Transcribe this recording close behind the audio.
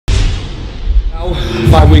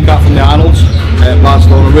5 weeks out from the Arnold at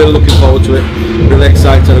Barcelona. Really looking forward to it. Really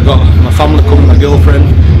excited. I've got my family coming, my girlfriend,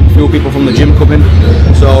 a few people from the gym coming.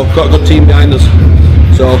 So I've got a good team behind us.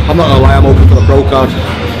 So I'm not gonna lie, I'm hoping for the pro card.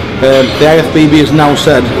 The IFBB has now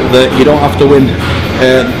said that you don't have to win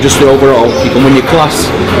just the overall. You can win your class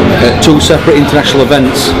at 2 separate international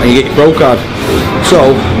events and you get your pro card.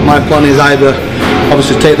 So my plan is either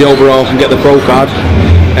obviously take the overall and get the pro card,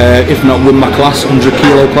 if not win my class, 100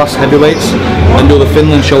 kilo class heavyweights, and do the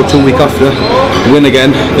Finland show 2 weeks after, win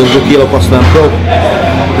again, the 100 kilo class then pro.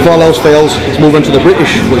 If all else fails, it's moving to the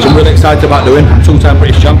British, which I'm really excited about doing. I'm 2-time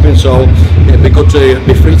British champion, so it'd be good to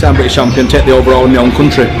be 3-time British champion, take the overall in my own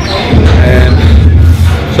country.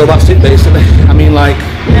 So that's it basically. I mean, like,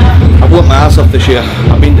 I've worked my ass off this year.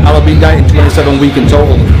 I'll have been dieting 27 weeks in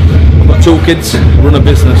total. I've got 2 kids, run a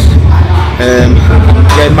business.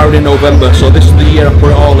 Getting married in November, so this is the year I put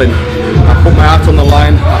it all in. I put my heart on the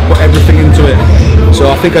line, I put everything into it. So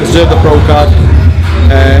I think I deserve the pro card.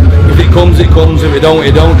 If it comes, it comes. If it don't,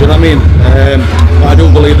 it don't. Do you know what I mean? But I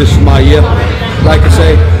do believe this is my year. Like I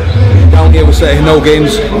say, down here we say no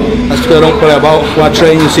games. That's because I don't play about. When I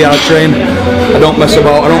train, you see how I train. I don't mess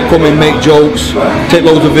about. I don't come in, make jokes, take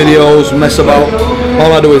loads of videos, mess about.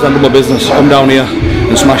 All I do is handle my business. Come down here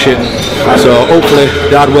and smash it. So hopefully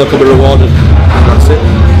the hard work will be rewarded. That's it.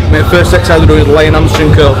 My first exercise we're doing is lying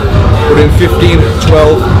hamstring curl. We're doing 15,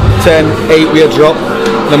 12, 10, 8 with a drop,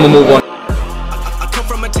 then we'll move on. I come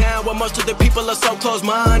from a town where most of the people are so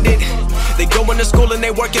close-minded. They go into school and they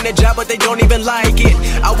work in a job, but they don't even like it.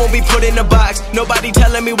 I won't be put in a box. Nobody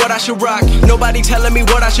telling me what I should rock. Nobody telling me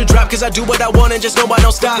what I should drop. Cause I do what I want and just know I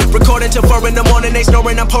don't stop. Recording till 4 in the morning, they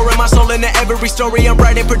snoring. I'm pouring my soul into every story. I'm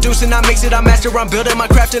writing, producing, I mix it, I master. I'm building my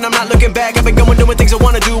craft and I'm not looking back. I've been going doing things I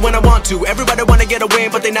wanna do when I want to. Everybody wanna get a win,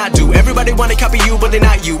 but they not do. Everybody wanna copy you, but they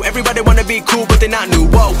not you. Everybody wanna be cool, but they not new.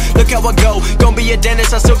 Whoa, look how I go. Gonna be a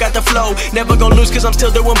dentist, I still got the flow. Never gonna lose cause I'm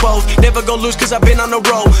still doing both. Never gonna lose cause I've been on the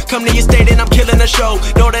road. Come to your state and I'm killing the show.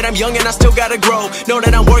 Know that I'm young and I still gotta grow. Know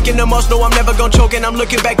that I'm working the most, know I'm never gonna choke. And I'm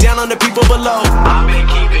looking back down on the people below. I've been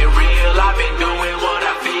keeping real, I've been doing what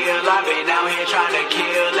I feel. I've been out here trying to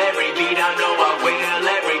kill every beat, I know I will.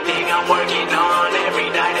 Everything I'm working on, every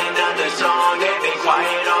night another song. They've been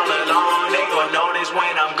quiet all along, they gon' notice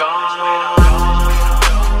when I'm gone.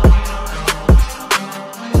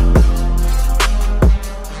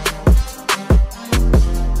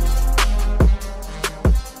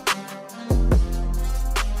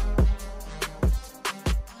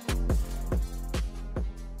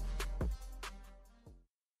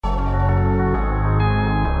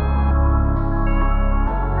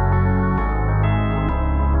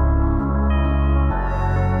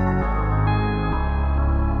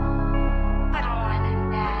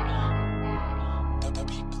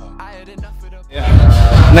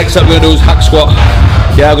 Next set we're going to do is hack squat.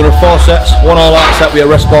 Yeah, we're going to do 4 sets, 1 all out set with a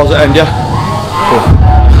rest pause at end, yeah? Cool.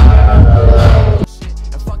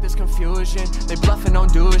 And fuck this confusion, they bluffing,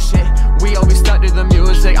 don't do shit. We always stuck to the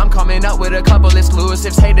music, I'm coming up with a couple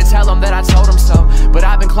exclusives. Hate to tell them that I told them so, but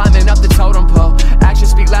I've been climbing up the totem pole.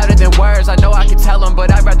 Actions speak louder than words, I know I can tell them,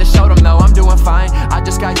 but I'd rather show them though. I'm doing fine, I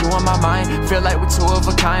just got you on my mind. Feel like we're 2 of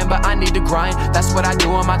a kind, but I need to grind. That's what I do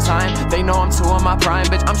on my time, they know I'm 2 on my prime.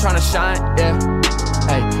 Bitch, I'm trying to shine, yeah.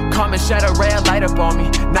 Hey, come and shed a red light up on me.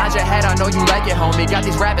 Nod your head, I know you like it, homie. Got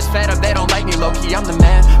these rappers fed up, they don't like me, low-key. I'm the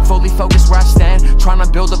man, fully focused where I stand.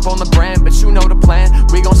 Tryna build up on the brand, but you know the plan.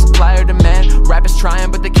 We gon' supply or demand. Rappers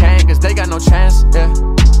trying, but they can't, cause they got no chance, yeah.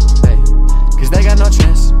 Hey, cause they got no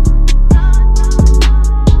chance.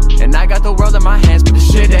 And I got the world in my hands, but the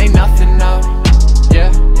shit ain't nothing, no.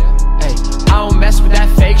 Yeah, hey, I don't mess with that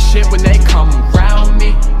fake shit when they come around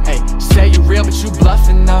me. Hey, say you real, but you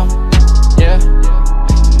bluffing, though. Yeah.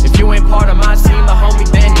 If you ain't part of my team, the homie,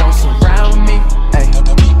 then don't surround me. Ay,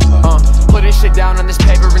 putting shit down on this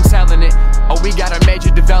paper and selling it. Oh, we got a major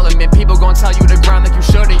development. People gon' tell you to grind like you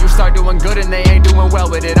should, and you start doing good and they ain't doing well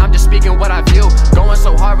with it. I'm just speaking what I feel. Going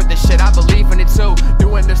so hard with this shit, I believe in it too.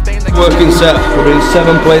 Doing this thing like working set, we're doing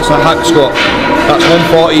 7 plates on hack squat. That's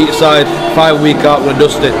 140 each side, 5 week out, we're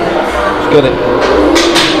dust it. Let's get it.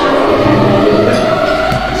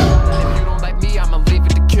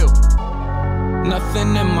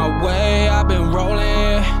 Nothing in my way, I've been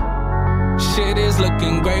rolling. Shit is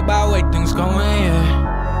looking great by the way things going,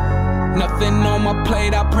 yeah. Nothing on my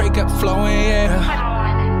plate, I pray kept flowing, yeah.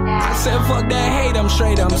 I said fuck that hate, I'm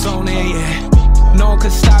straight, I'm zoning, yeah. No one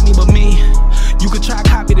could stop me but me. You could try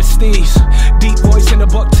copy the steez. Deep voice in the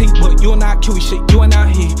buck teeth, but you're not Q shit, you are not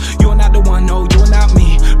he. You're not the one, no, you're not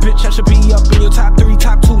me. Bitch, I should be up in your top 3,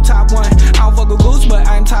 top 2, top 1. I'll fuck a goose, but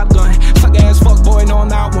I'm top gun. Suck ass fuck boy, no I'm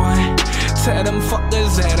not one. Tell them fuck the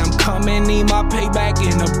Z, I'm coming, need my payback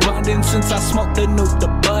in abundance. Since I smoked the nuke, the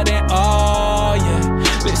button, oh yeah.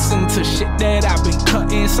 Listen to shit that I've been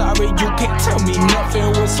cutting. Sorry, you can't tell me nothing.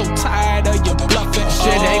 Was so tired of your bluffing.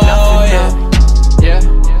 Shit ain't nothing, yeah.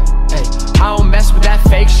 Hey, I don't mess with that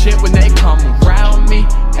fake shit when they come around me.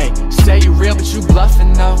 Hey, say you real, but you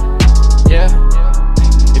bluffing though, yeah.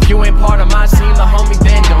 If you ain't part of my team, the homie,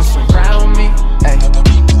 then don't surround me. Hey,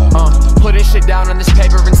 putting shit down on this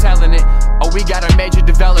paper and selling it. Oh, we got a major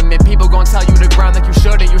development. People gon' tell you to grind like you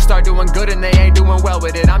should, and you start doing good and they ain't doing well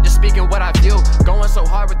with it. I'm just speaking what I feel. Going so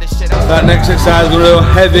hard with this shit. That next exercise, we're gonna do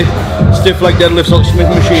heavy, stiff leg deadlifts on Smith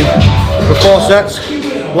machine. For 4 sets.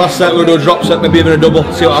 Last set we're gonna do a drop set, maybe even a double.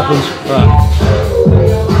 See what happens. Right.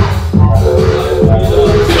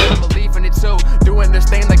 I believe in it too. Doing this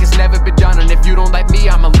thing like it's never been done, and if you don't like me,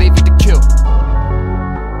 I'ma leave you to kill.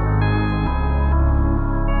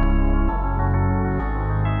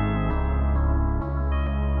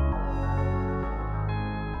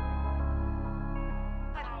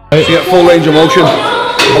 To get full range of motion.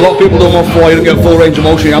 A lot of people don't want floor, you don't get full range of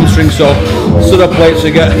motion in your hamstring, so stood up plates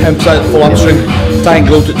to get emphasize full hamstring, tie and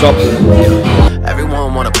glute at top.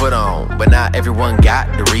 Everyone wanna put on, but not everyone got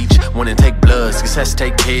the reach. Wanna take blood, success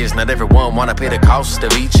take cares, not everyone wanna pay the cost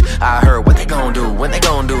of each. I heard what they gon' do, when they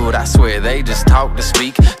gon' do it, I swear they just talk to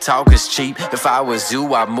speak. Talk is cheap, if I was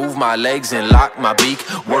you, I'd move my legs and lock my beak.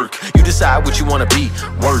 Work, you decide what you wanna be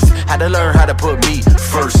worth. Had to learn how to put me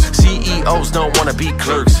first. CEOs don't wanna be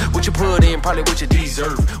clerks. What you put in, probably what you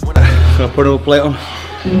deserve. So put another plate on,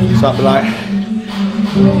 so that'll be like,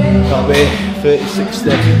 that'll be 30,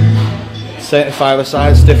 60, 75 a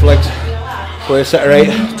side, stiff legs. Put a set of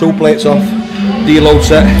 8, 2 plates off, deload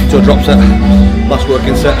set to a drop set, last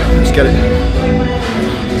working set, let's get it.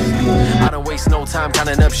 I don't waste no time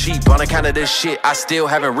counting up sheep. On account of this shit I still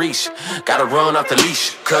haven't reached. Gotta run off the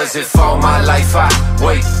leash. Cause if all my life I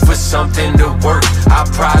wait for something to work, I'll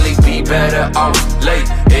probably be better off late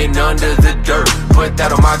and under the dirt. Put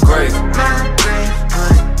that on my grave. My grave,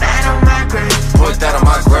 put that on my grave. Put that on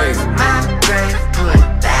my grave. My grave,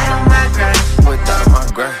 put that on my grave. Put that on my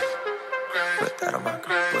grave. Put that on my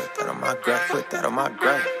grave. Put that on my grave. Put that on my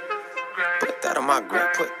grave. Put that on my grave,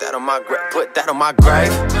 put that on my grave, put that on my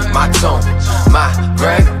grave, my tomb, my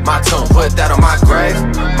grave, my tomb, put that on my grave,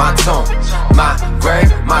 my tomb, my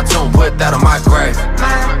grave, my tomb, put that on my grave,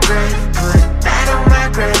 my grave, put that on my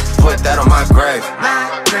grave, put that on my grave,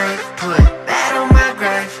 my grave, put that on my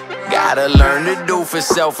grave. Gotta learn to do for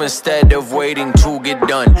self instead of waiting to get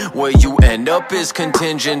done. Where you end up is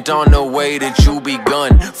contingent on the way that you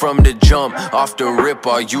begun. From the jump, off the rip,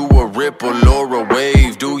 are you a ripple or a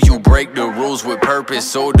wave? Do you break the rules with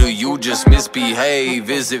purpose, or do you just misbehave?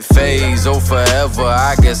 Is it phase or forever?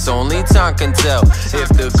 I guess only time can tell. If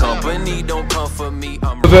the company don't come for me,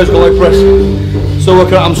 I'm Vertical leg press. Still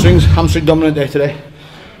working at hamstrings, hamstring dominant day today.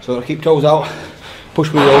 So I'll keep toes out, push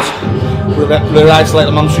with heels, really isolate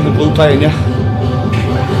the hamstring and glute tie in, yeah.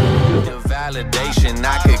 Validation,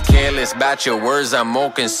 I could care less about your words. I'm more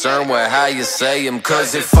concerned with how you say them.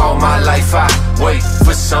 Cause if all my life I wait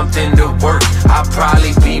for something to work, I'll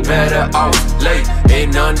probably be better off late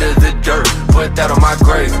and under the dirt. Put that on my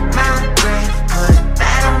grave. My grave, put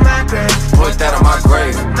that on my grave. Put that on my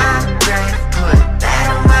grave. My grave, put that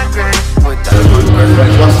on my grave. Put that on my grave.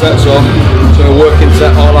 Right, last set, so a working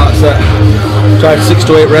set, all that set. Tried 6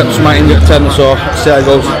 to 8 reps, might even get 10, so let's see how it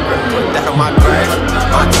goes. Put that on my grave,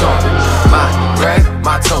 my tomb, my grave,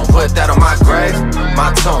 my tomb. Put that on my grave,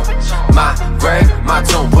 my tomb, my grave, my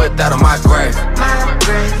tomb. Put that on my grave, my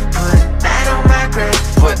grave. Put that on my grave.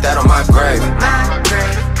 Put that on my grave, my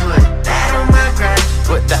grave. Put that on my grave.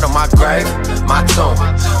 Put that on my grave, my tomb,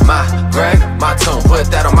 my grave, my tomb. Put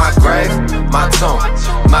that on my grave, my tomb,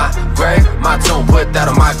 my grave, my tomb. Put that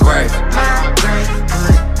on my grave, my grave.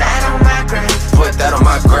 Put that on my grave. Put that on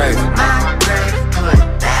my grave, my grave.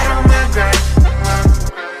 Put that on my grave.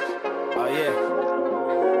 Oh yeah,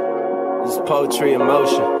 this is poetry in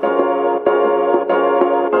motion.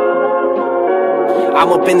 I'm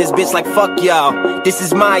up in this bitch like fuck y'all. This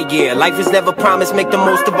is my year. Life is never promised. Make the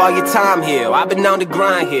most of all your time here. I've been on the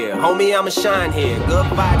grind here. Homie, I'ma shine here. Good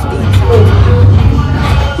vibes, good times.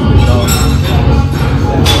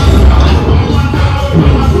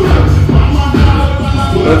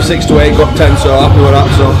 6 to 8, got 10, so happy with that.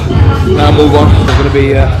 So now move on. We're going to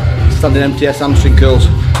be standing MTS hamstring curls.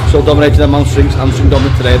 So dominating them hamstrings, hamstring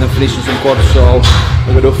dominant today, and then finishing some quads. So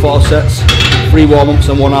we're going to do 4 sets, 3 warm-ups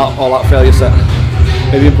and 1 all-out failure set.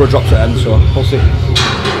 Maybe in for a drop set end, so we'll see.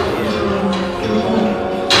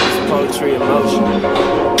 It's poetry in motion.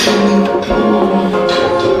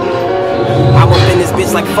 I'm up in this this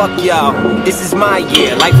bitch like fuck y'all. This is my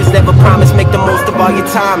year. Life is never promised. Make the most of all your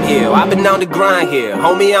time here. I've been on the grind here.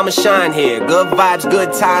 Homie, I'ma shine here. Good vibes,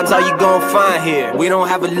 good times, all you gon' find here. We don't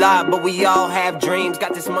have a lot, but we all have dreams.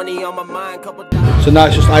 Got this money on my mind. So now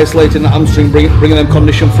it's just isolating the hamstring, bringing them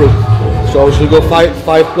condition through. So we're just gonna go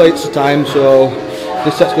five plates at a time. So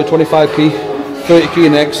this set's go 25 key, 30 key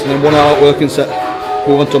next, and then 1 hour working set.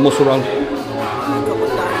 Move on to a muscle round.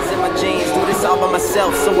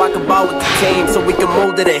 So I can ball with the team, so we can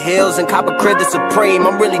move to the hills and cop a crib that's supreme.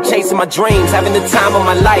 I'm really chasing my dreams, having the time of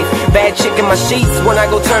my life. Bad chick in my sheets when I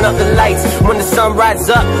go turn up the lights. When the sun rises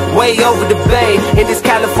up, way over the bay. In this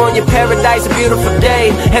California paradise, a beautiful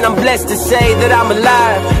day. And I'm blessed to say that I'm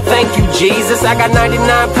alive. Thank you, Jesus. I got 99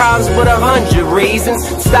 problems, but 100 reasons.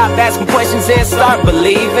 Stop asking questions and start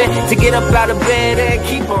believing. To get up out of bed and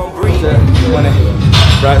keep on breathing.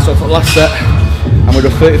 Right, so for the last set, I'm going to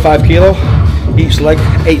do 35 kilo. Each leg,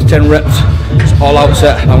 8 to 10 reps. It's all out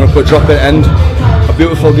set. I'm going to put a drop at the end. A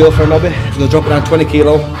beautiful girlfriend, Nobby. I'm going to drop it down 20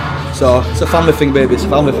 kilo. So it's a family thing, baby. It's a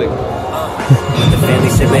family thing. The family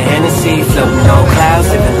sipping Hennessy, floating on clouds,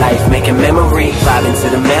 living life, making memories, vibing to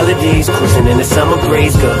the melodies, cruising in the summer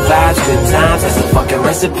breeze. Good vibes, good times. That's a fucking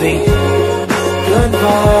recipe. Good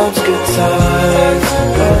vibes, good times.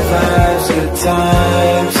 Good vibes, good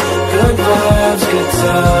times. Good vibes, good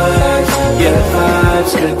times. Yeah, good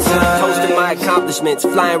vibes, good times. Posting my accomplishments,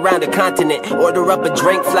 flying around the continent. Order up a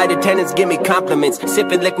drink, flight attendants give me compliments.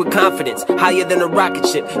 Sipping liquid confidence, higher than a rocket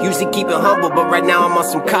ship. Usually keep it humble, but right now I'm on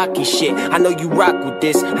some cocky shit. I know you rock with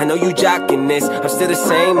this, I know you jocking this. I'm still the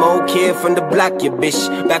same old kid from the block, you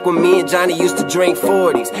bitch. Back when me and Johnny used to drink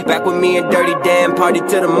 40s. Back when me and Dirty Dan party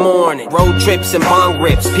till the morning. Road trips and bong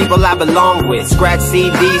rips, people I belong with. Scratch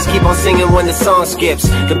CDs, keep on singing when the song skips.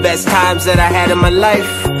 The best times that I had in my life.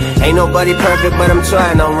 Ain't nobody perfect, but I'm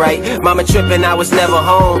trying alright. Mama tripping, I was never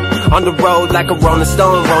home. On the road like a rolling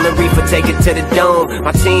stone, rolling reefer, take it to the dome.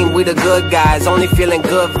 My team, we the good guys, only feeling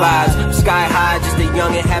good vibes. Sky high, just a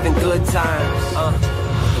youngin' having good times.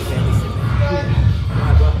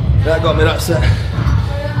 That got me that set.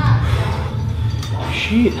 Oh,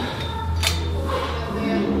 shit.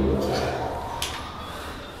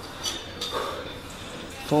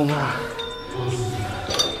 Oh man.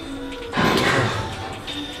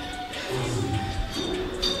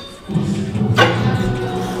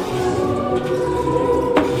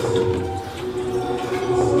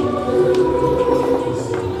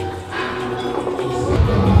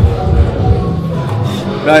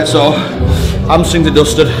 Right, so hamstrings are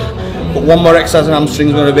dusted, but one more exercise in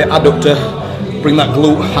hamstrings is going to be adductor, bring that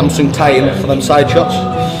glute hamstring tight in for them side shots.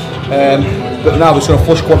 But now we're just going to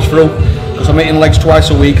flush quads through, because I'm hitting legs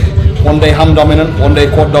twice a week. One day ham dominant, one day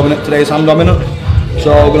quad dominant, today's ham dominant.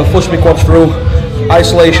 So we're going to flush my quads through,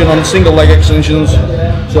 isolation on single leg extensions.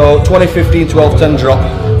 So 20, 15, 12, 10 drop,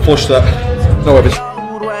 flush that, no worries.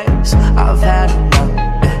 I've had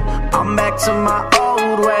enough, I'm back to my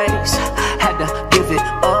old ways. Had to give it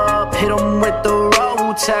up, hit them with the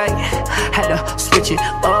rotate. Had to switch it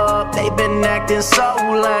up, they been acting so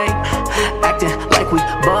lame. Acting like we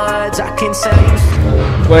buds, I can say.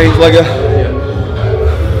 20 legger.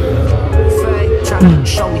 Trying to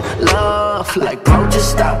show me love, like bro,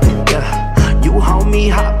 just stop it, yeah. You hold me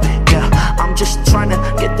hopping, yeah. I'm just trying to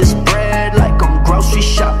get this bread like I'm grocery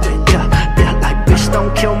shopping, yeah. Yeah, like bitch,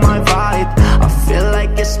 don't kill my vibe. I feel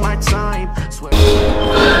like it's my time.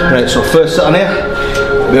 Right, so first set on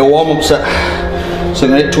here, be a warm-up set. So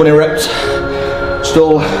I'm going to hit 20 reps,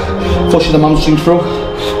 still flushing the hamstrings through,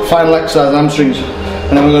 final exercise on hamstrings,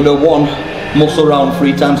 and then we're going to do one muscle round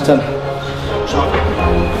 3 times 10. So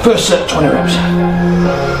first set, 20 reps.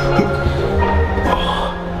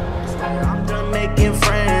 I'm done making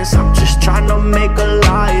friends, I'm just trying to make a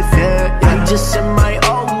life, yeah. I'm just in my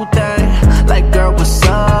old thing, like girl, what's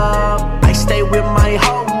up? I stay with my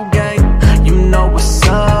whole gang, you know what's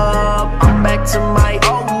up. I'm back to my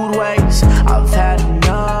old ways, I've had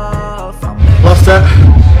enough. Last set,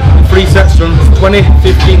 3 sets done, 20,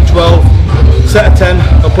 15, 12, set of 10,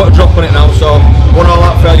 I'll put a drop on it now, so one all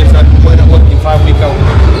out failure set, putting it working 5 week out.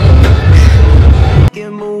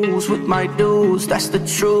 Moves with my dudes, that's the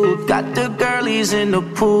truth. Got the girlies in the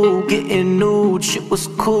pool, getting nude, shit was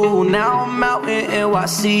cool. Now I'm out in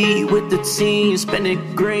NYC with the team,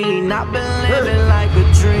 spinning green. I've been living like a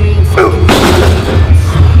dream.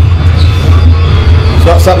 So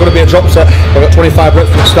that's going to be a drop set. I've got 25 reps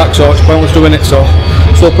for the stack, so it's pointless doing it, so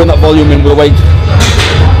still putting that volume in with the weight.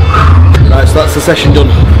 Right, so that's the session done.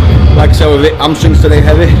 Like I said, with it, hamstrings today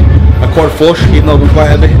heavy, a quad flush, even though I'm quite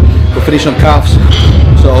heavy. We're finishing on calves,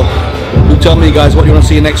 so You tell me, guys, what you want to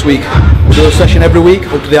see next week. We'll do a session every week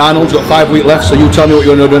up to the Arnold. We've got 5 weeks left, so you tell me what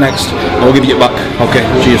you want to do next, and we'll give you it back. Okay,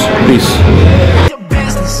 cheers, peace.